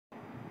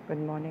Good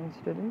morning,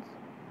 students.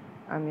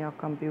 I'm your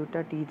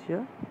computer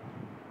teacher,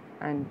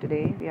 and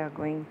today we are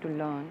going to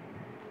learn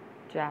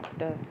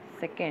chapter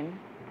 2nd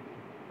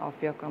of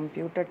your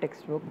computer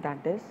textbook,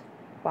 that is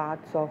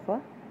parts of a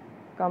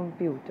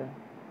computer.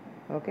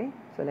 Okay,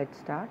 so let's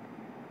start.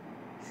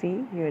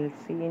 See, you will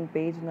see in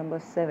page number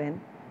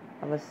 7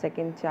 our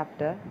second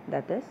chapter,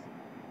 that is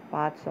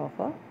parts of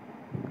a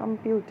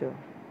computer.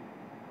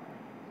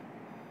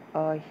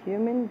 A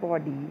human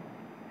body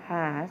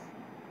has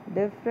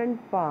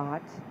different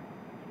parts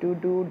to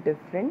do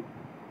different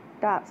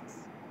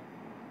tasks.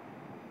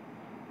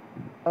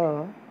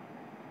 A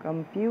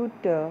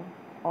computer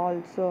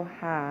also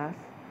has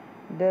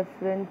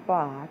different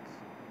parts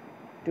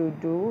to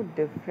do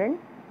different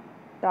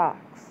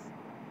tasks.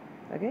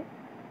 Okay,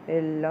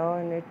 we'll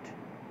learn it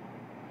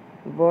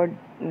word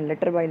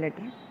letter by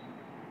letter.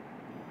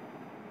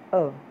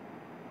 A,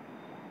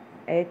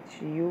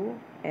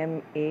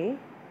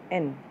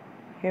 HUMAN,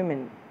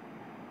 human.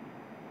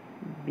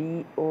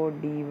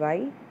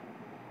 BODY,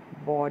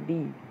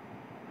 body.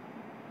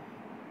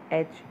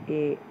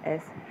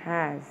 HAS,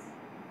 has.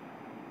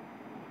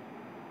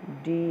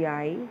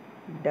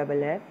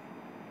 DIFFERENT,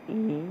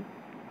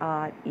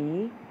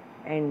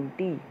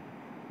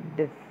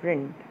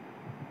 different.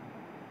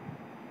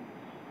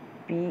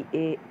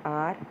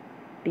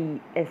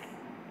 PARTS,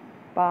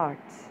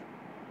 parts.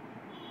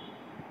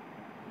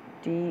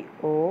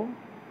 TO,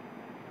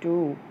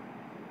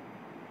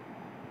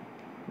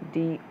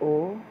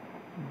 DO,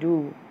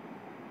 do.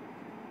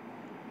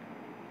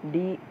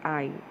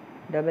 DIFFERENT,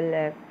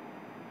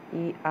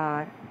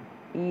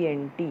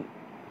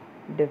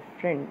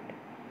 different.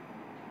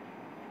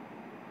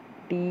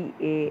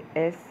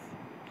 TASKS,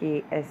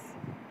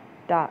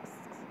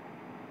 tasks.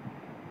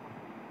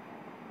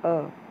 A,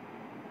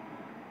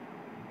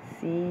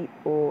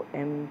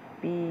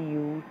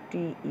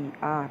 COMPUTER,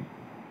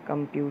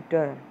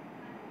 computer.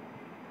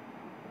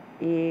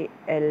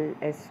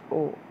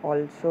 ALSO,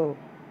 also.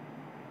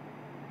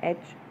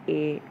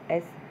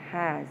 HAS,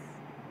 has.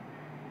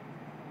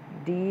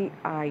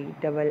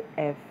 DIFFERENT,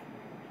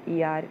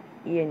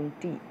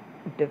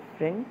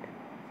 different.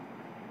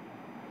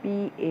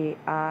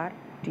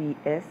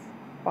 PARTS,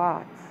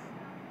 parts.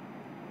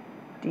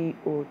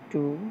 TO2,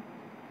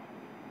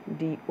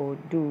 DO,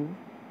 do.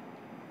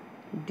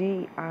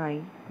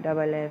 DIFFERENT,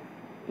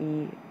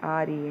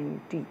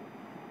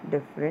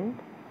 different.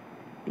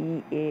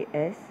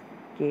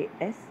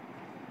 TASKS,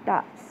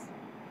 tasks.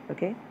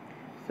 Okay,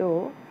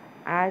 so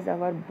as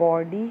our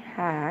body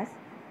has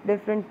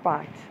different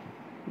parts,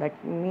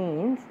 that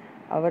means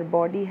our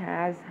body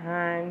has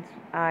hands,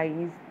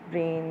 eyes,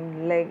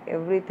 brain, leg,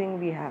 everything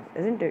we have,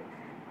 isn't it?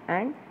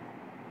 And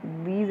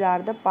these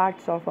are the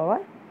parts of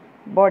our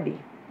body,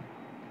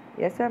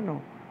 yes or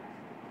no?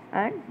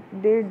 And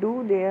they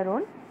do their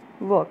own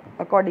work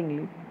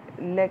accordingly.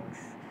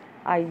 Legs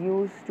are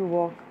used to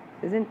walk,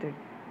 isn't it?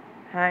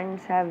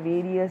 Hands have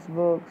various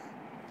works.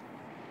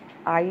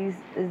 Eyes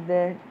is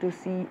there to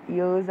see,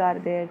 ears are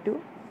there to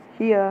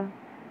hear,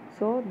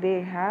 so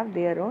they have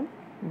their own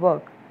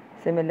work.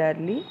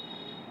 Similarly,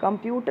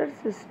 computer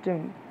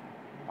system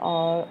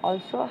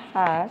also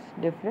has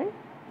different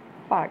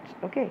parts,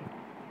 okay,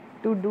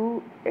 to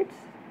do its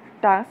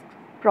tasks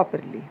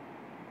properly.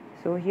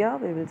 So here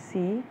we will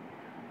see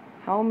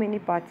how many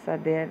parts are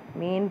there,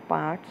 main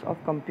parts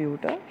of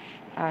computer,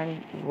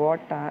 and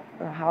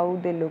how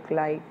they look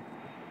like,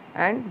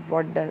 and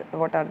what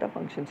are the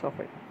functions of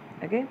it.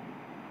 Okay,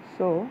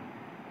 so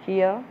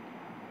here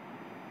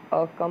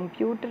a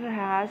computer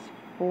has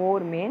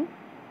 4 main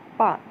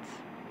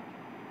parts: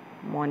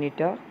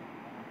 monitor,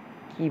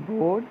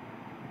 keyboard,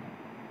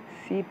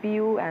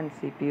 CPU and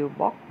CPU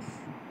box,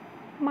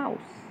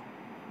 mouse.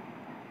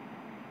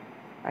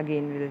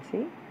 Again we will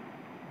see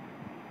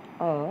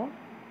a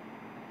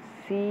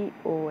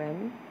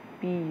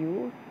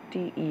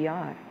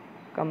COMPUTER,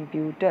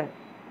 computer.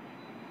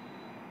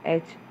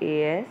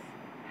 HAS,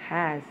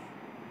 has.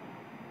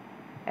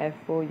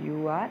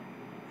 FOUR,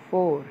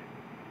 four.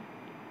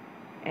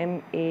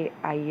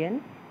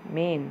 MAIN,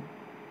 main.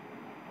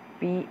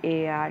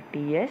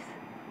 PARTS,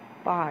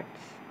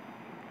 parts.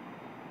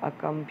 A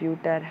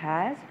computer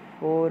has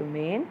 4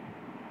 main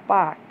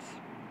parts.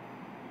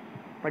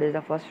 What is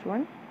the first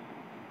one?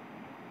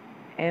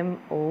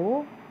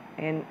 MONITOR,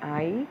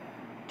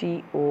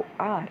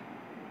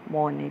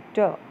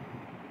 monitor.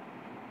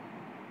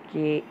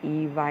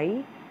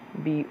 KEYBOARD,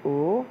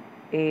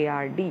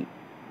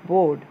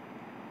 board.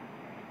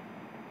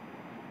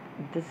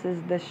 This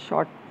is the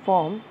short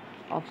form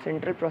of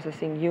central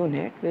processing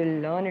unit. We'll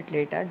learn it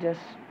later. Just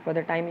for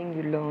the timing,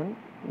 you learn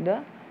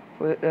the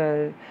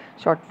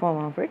short form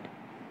of it.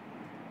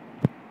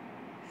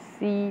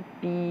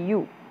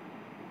 CPU,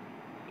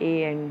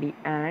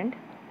 and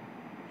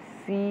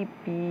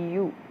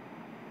CPU,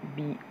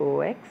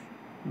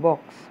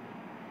 box.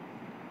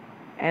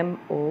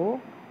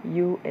 MOUSE,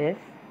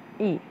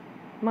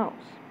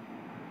 mouse.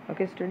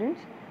 Okay,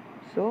 students,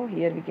 so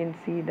here we can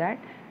see that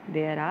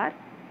there are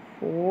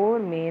 4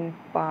 main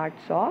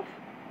parts of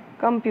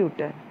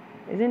computer,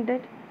 isn't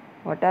it?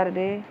 What are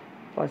they?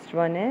 First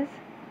one is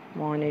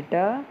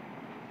monitor,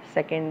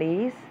 second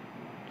is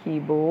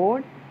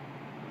keyboard,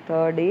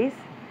 third is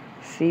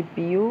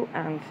CPU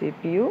and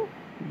CPU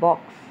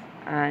box,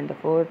 and the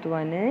fourth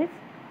one is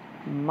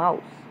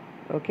mouse.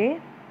 Okay,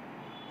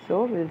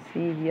 so we'll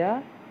see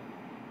here.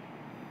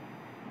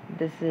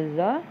 This is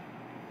a,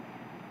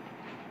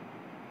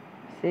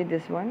 see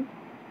this one,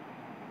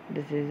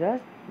 this is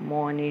a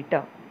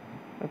monitor.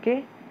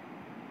 Okay,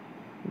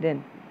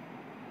 then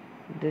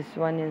this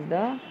one is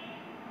the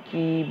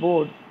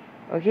keyboard.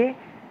 Okay,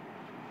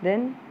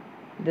 then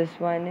this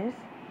one is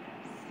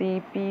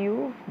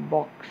CPU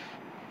box.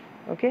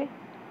 Okay,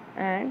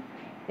 and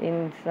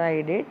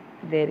inside it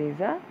there is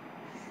a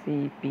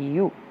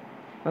CPU.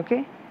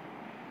 Okay,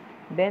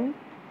 then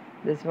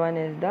this one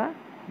is the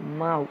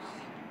mouse.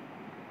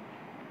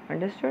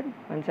 Understood?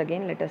 Once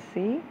again, let us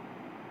see.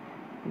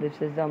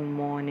 This is the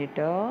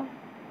monitor,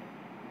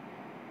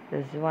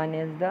 this one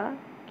is the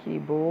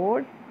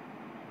keyboard,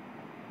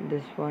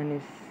 this one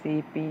is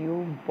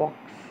CPU box.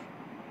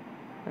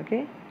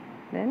 Okay,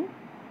 then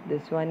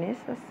this one is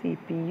a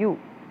CPU.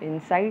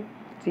 Inside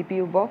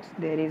CPU box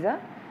there is a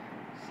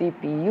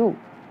CPU,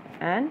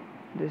 and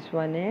this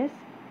one is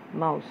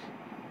mouse.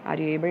 Are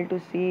you able to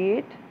see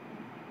it?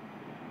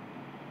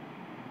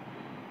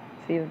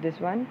 See this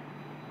one,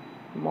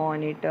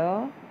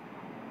 monitor,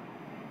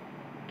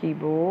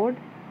 keyboard,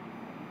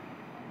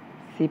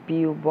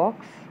 CPU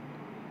box,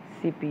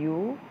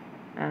 CPU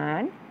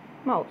and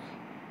mouse.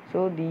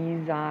 So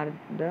these are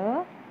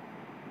the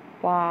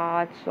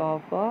parts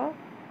of a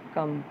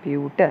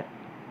computer.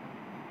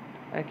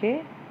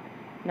 Okay,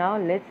 now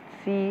let's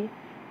see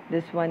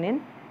this one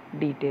in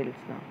details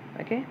now.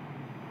 Okay,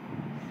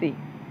 see,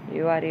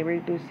 you are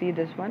able to see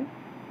this one.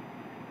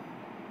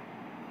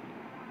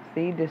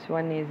 See, this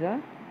one is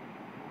a,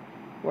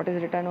 what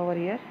is written over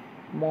here?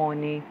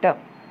 Monitor.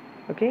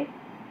 Okay,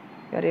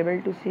 you are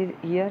able to see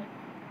here.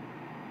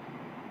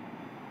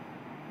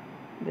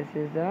 This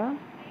is a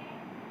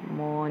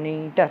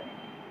monitor.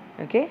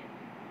 Okay,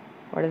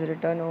 what is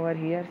written over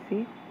here?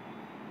 See,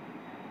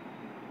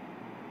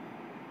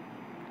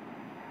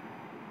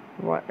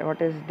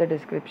 what is the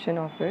description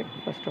of it?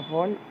 First of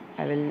all,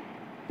 I will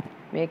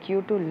make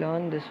you to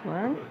learn this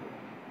one,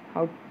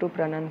 how to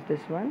pronounce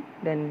this one,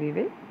 then we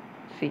will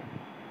see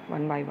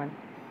one by one.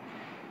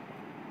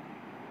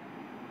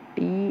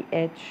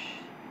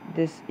 TH,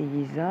 this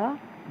is a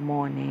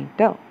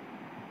monitor.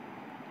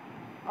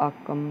 A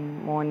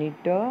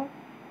monitor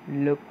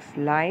looks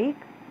like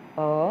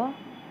a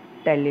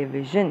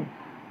television.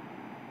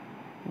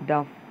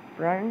 The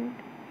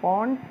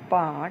font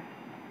part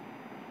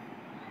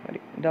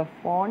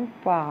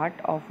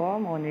of a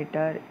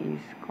monitor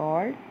is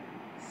called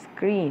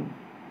screen.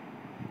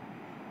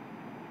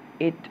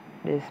 It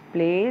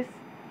displays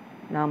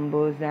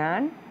numbers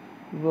and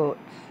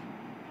words.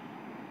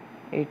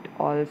 It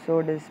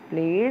also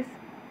displays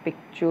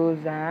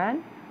pictures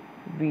and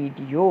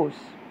videos.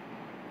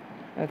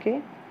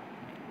 Okay,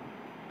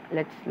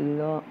 let's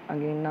learn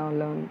again. Now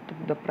learn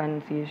the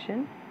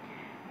pronunciation.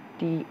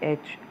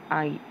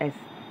 THIS,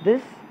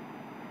 this.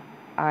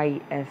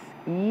 IS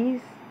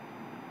is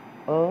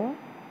a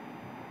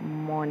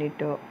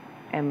monitor.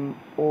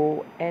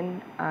 MONITOR,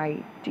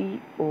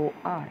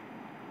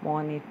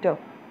 monitor.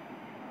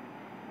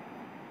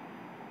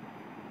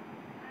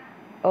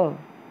 A,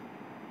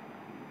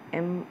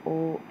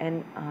 MONITOR,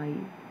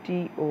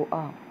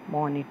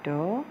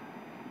 monitor.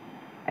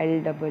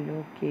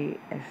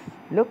 LOOKS,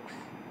 looks.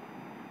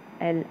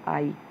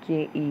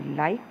 LIKE,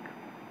 like.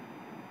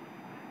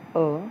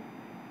 A,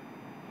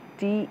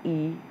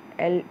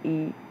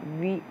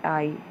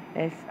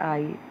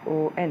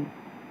 TELEVISION,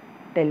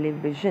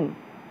 television.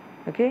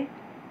 Okay,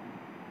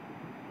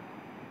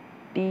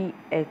 THE,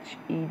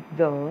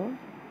 the.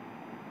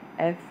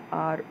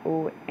 FRONT,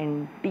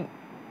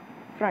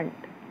 front.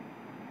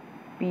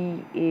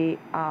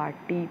 PART,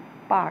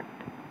 part.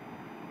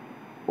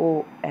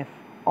 OF,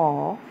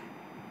 off.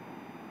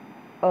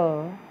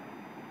 A,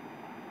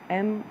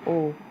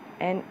 MONITOR,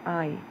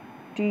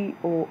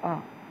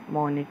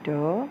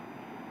 monitor.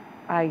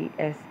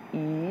 IS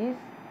is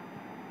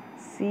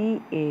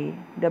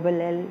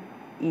CALLED,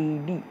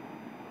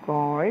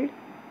 called.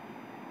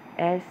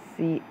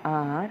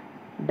 SCREEN,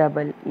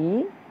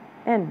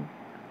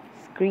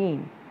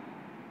 screen.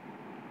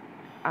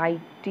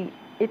 IT,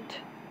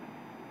 it.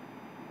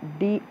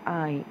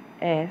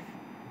 DISPLAYS,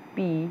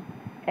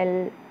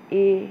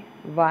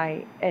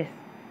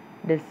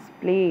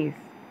 displays.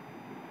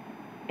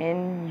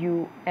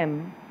 NUMBERS,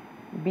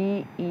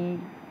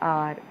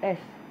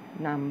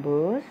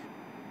 numbers.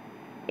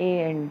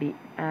 AND,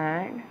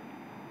 and.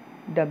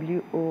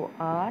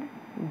 WORDS,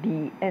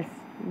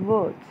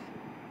 words.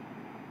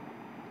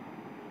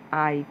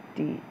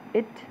 IT,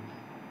 it.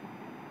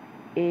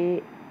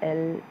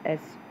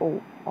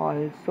 ALSO,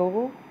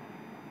 also.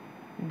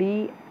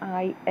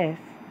 DISPLAYS,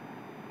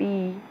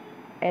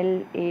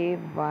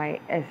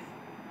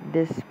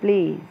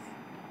 displays.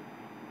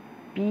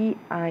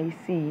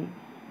 PICTURES,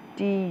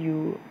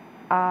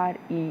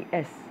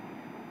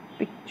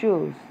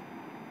 pictures.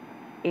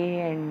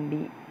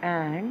 AND,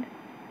 and.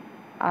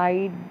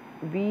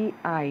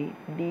 videos,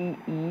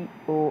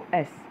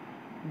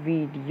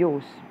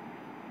 videos.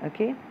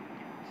 Okay,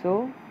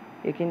 so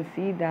you can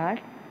see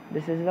that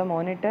this is the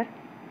monitor,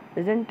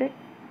 isn't it?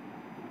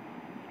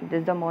 This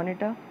is the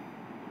monitor.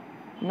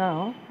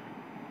 Now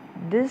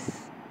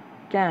this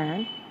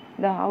can,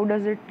 the how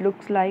does it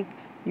looks like?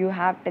 You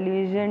have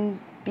television,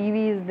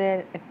 TV is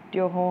there at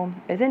your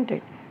home, isn't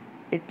it?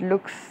 It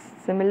looks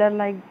similar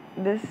like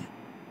this,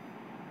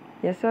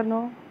 yes or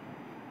no?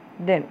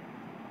 Then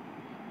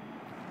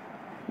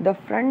the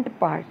front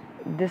part,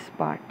 this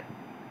part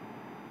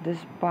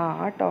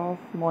of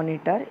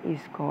monitor is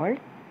called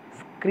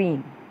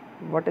screen.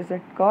 What is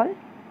it called?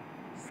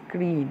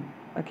 Screen.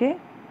 Okay,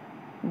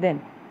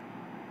 then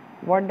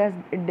what does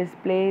it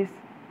displays?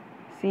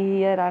 See,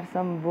 here are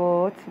some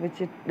words which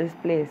it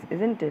displays,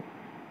 isn't it?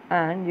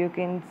 And you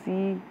can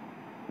see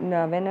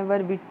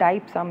whenever we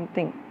type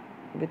something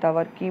with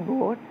our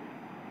keyboard,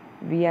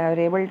 we are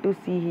able to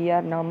see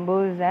here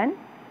numbers and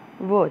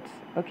words.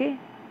 Okay,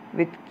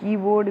 with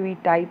keyboard we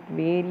type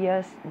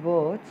various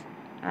words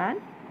and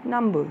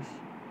numbers,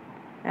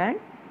 and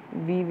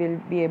we will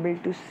be able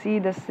to see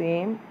the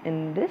same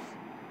in this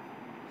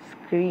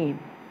screen.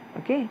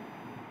 Okay,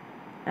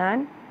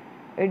 and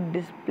it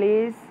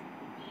displays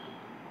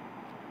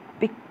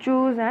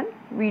pictures and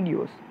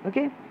videos.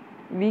 Okay,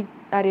 we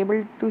are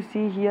able to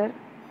see here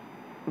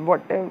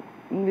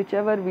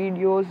whichever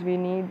videos we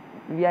need,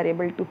 we are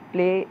able to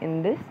play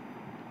in this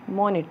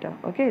monitor.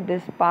 Okay,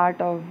 this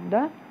part of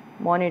the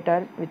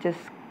monitor, which is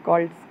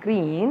called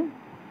screen,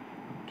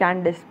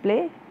 can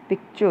display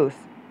pictures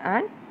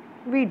and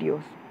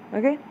videos.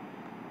 Okay,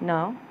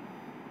 now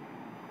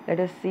let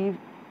us see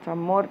some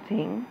more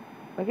thing.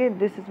 Okay,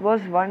 this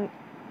was one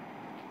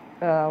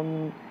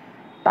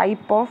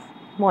type of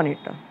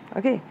monitor.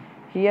 Okay,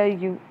 here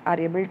you are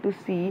able to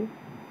see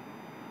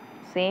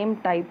same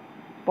type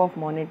of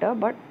monitor,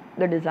 but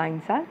the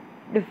designs are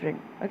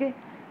different. Okay,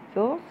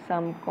 so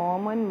some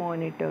common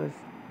monitors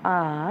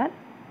are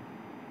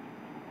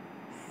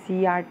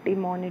CRT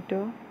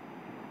monitor,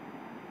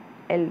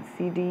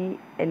 LCD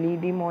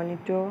LED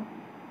monitor,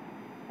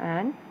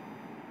 and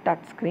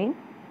touchscreen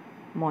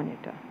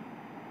monitor.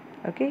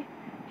 Okay,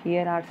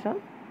 here are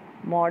some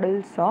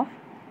models of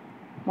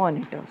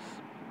monitors.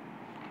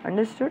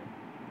 Understood?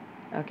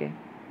 Okay,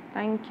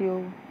 thank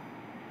you.